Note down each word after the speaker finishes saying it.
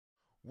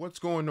What's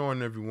going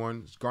on,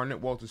 everyone? It's Garnet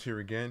Walters here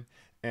again,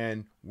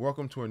 and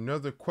welcome to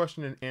another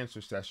question and answer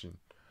session.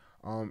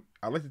 I'd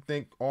like to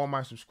thank all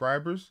my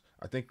subscribers.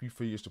 I thank you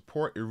for your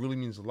support. It really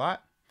means a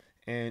lot.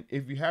 And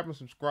if you haven't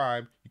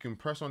subscribed, you can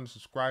press on the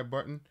subscribe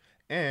button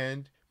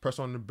and press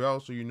on the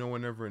bell so you know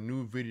whenever a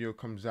new video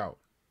comes out.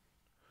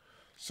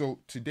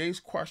 So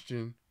today's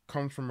question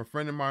comes from a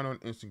friend of mine on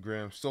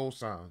Instagram, Soul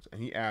Sounds,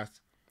 and he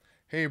asks,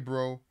 "Hey,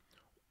 bro,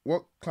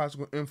 what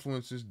classical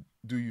influences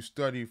do you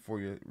study for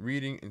your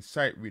reading and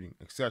sight reading,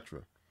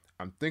 etc.?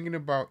 I'm thinking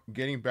about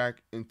getting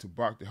back into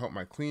Bach to help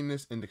my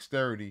cleanness and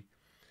dexterity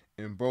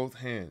in both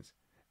hands.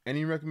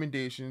 Any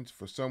recommendations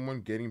for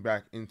someone getting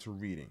back into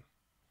reading?"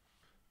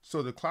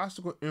 So the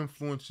classical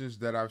influences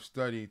that I've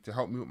studied to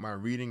help me with my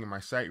reading and my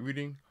sight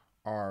reading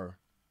are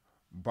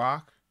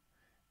Bach,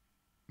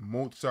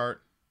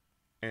 Mozart,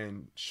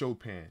 and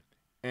Chopin,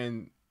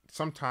 and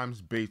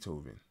sometimes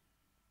Beethoven.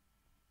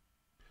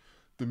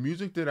 The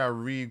music that I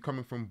read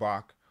coming from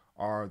Bach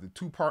are the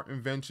two-part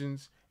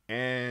inventions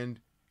and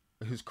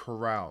his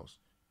chorales.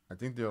 I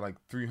think there are like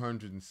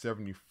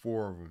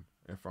 374 of them,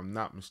 if I'm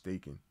not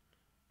mistaken.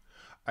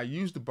 I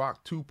use the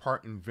Bach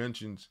two-part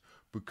inventions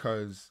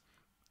because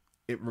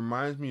it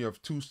reminds me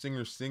of two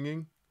singers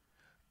singing,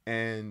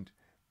 and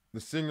the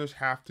singers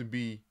have to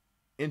be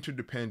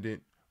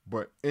interdependent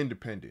but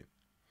independent.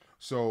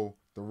 So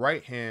the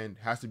right hand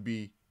has to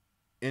be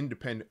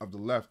independent of the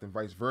left and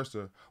vice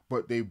versa,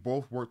 but they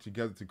both work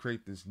together to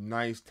create this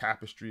nice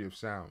tapestry of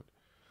sound.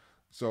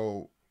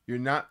 So you're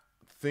not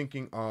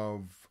thinking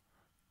of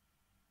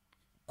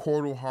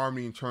chordal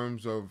harmony in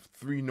terms of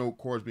three note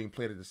chords being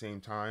played at the same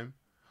time,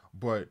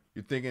 but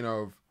you're thinking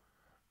of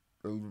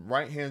the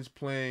right hand's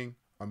playing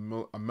a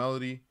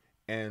melody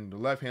and the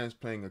left hand's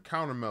playing a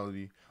counter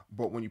melody,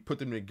 but when you put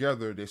them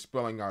together, they're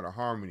spelling out a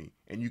harmony,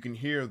 and you can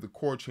hear the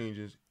chord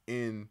changes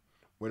in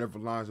whatever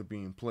lines are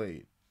being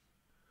played.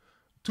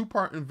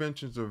 Two-part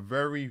inventions are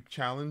very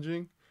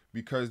challenging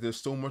because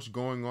there's so much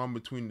going on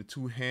between the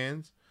two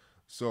hands.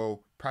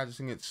 So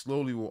practicing it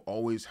slowly will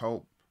always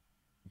help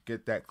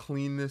get that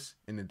cleanness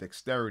and the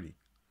dexterity.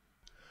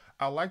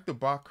 I like the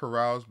Bach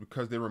chorales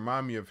because they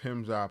remind me of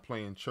hymns I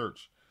play in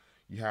church.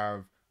 You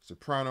have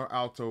soprano,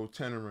 alto,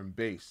 tenor, and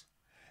bass.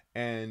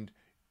 And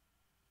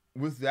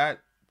with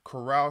that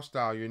chorale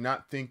style, you're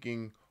not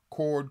thinking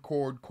chord,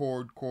 chord,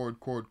 chord, chord,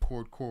 chord,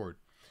 chord, chord.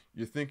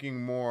 You're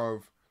thinking more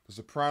of the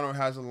soprano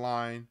has a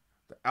line,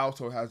 the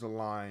alto has a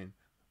line,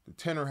 the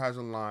tenor has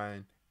a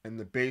line, and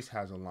the bass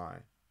has a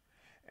line.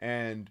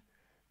 And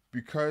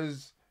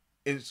because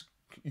it's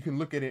you can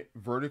look at it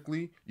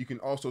vertically, you can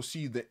also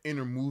see the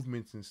inner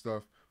movements and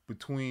stuff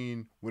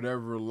between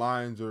whatever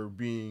lines are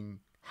being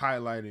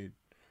highlighted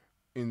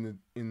in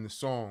the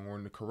song or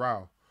in the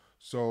chorale.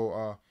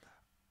 So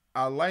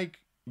I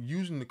like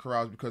using the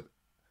chorales because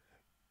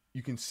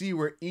you can see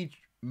where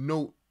each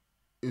note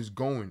is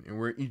going and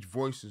where each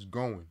voice is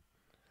going.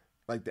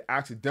 Like the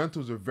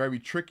accidentals are very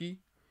tricky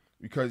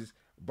because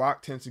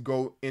Bach tends to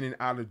go in and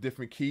out of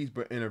different keys,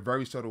 but in a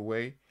very subtle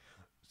way.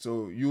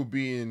 So you'll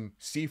be in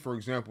C, for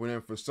example, and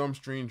then for some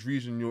strange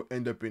reason you'll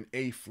end up in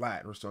A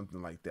flat or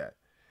something like that.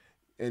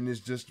 And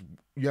it's just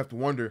you have to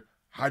wonder,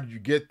 how did you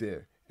get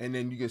there? And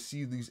then you can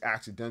see these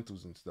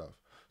accidentals and stuff.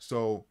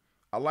 So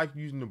I like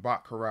using the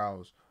Bach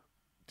chorales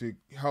to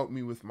help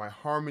me with my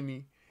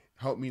harmony,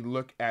 help me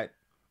look at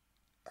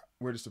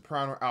where the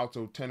soprano,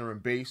 alto, tenor,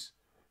 and bass,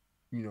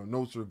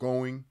 notes are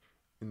going,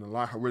 and the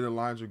line where the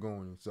lines are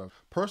going and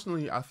stuff.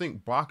 Personally, I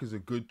think Bach is a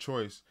good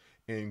choice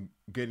in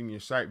getting your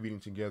sight reading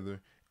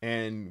together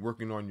and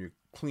working on your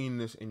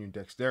cleanness and your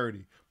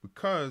dexterity,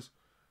 because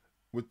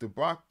with the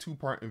Bach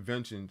two-part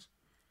inventions,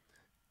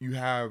 you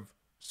have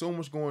so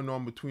much going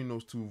on between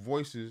those two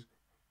voices,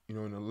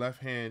 in the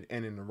left hand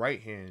and in the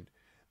right hand,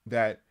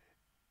 that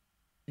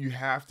you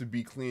have to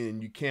be clean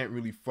and you can't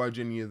really fudge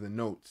any of the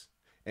notes.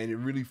 And it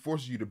really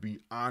forces you to be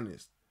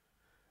honest.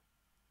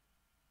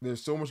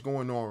 There's so much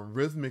going on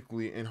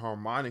rhythmically and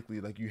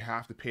harmonically, like you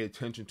have to pay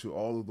attention to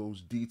all of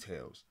those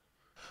details.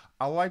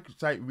 I like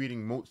sight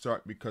reading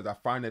Mozart because I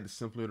find that it's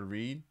simpler to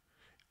read.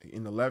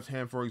 In the left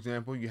hand, for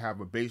example, you have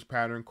a bass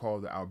pattern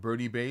called the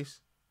Alberti bass.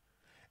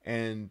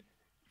 And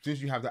since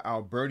you have the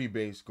Alberti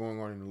bass going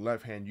on in the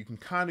left hand, you can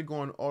kind of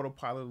go on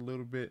autopilot a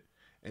little bit.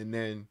 And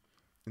then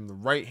in the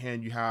right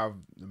hand, you have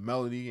the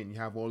melody and you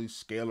have all these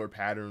scalar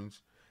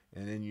patterns.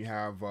 And then you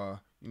have,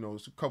 a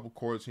couple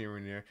chords here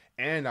and there.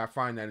 And I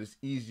find that it's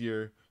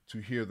easier to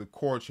hear the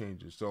chord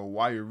changes. So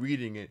while you're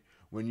reading it,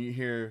 when you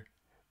hear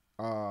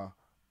a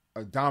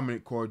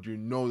dominant chord, you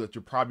know that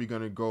you're probably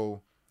going to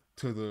go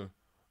to the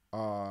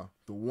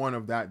one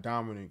of that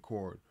dominant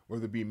chord,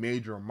 whether it be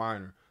major or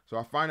minor. So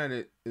I find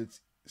that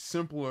it's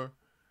simpler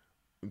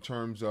in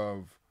terms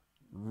of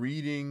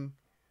reading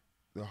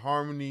the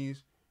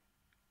harmonies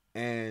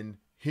and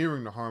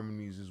hearing the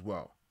harmonies as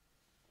well.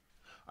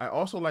 I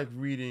also like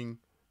reading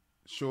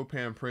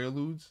Chopin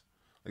preludes.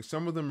 Like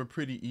some of them are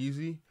pretty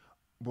easy,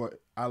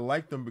 but I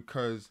like them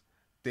because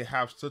they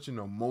have such an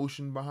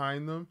emotion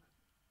behind them.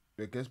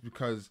 I guess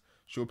because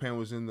Chopin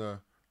was in the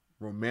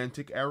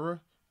Romantic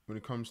era, when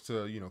it comes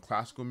to,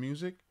 classical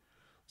music.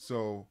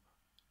 So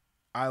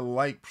I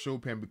like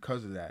Chopin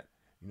because of that.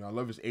 I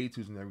love his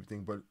etudes and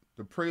everything, but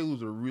the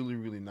preludes are really,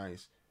 really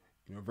nice.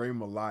 Very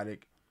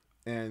melodic,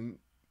 and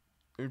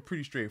they're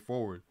pretty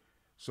straightforward.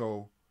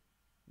 So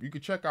you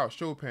could check out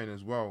Chopin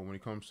as well when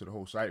it comes to the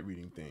whole sight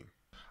reading thing.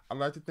 I'd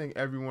like to thank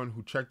everyone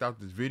who checked out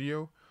this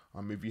video.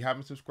 If you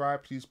haven't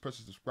subscribed, please press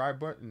the subscribe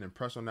button and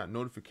press on that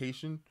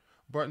notification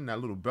button, that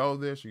little bell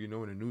there, so you know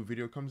when a new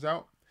video comes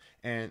out.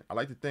 And I'd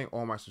like to thank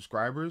all my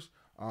subscribers.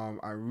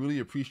 I really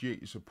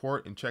appreciate your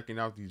support in checking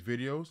out these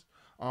videos.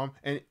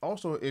 And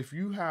also, if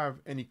you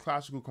have any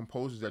classical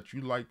composers that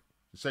you like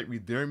to sight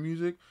read their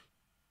music,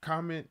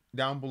 comment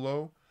down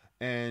below.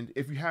 And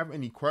if you have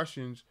any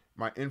questions,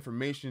 my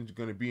information is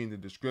going to be in the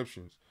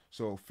descriptions.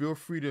 So feel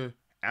free to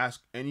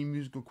ask any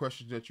musical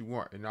questions that you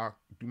want, and I'll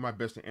do my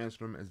best to answer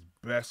them as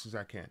best as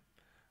I can.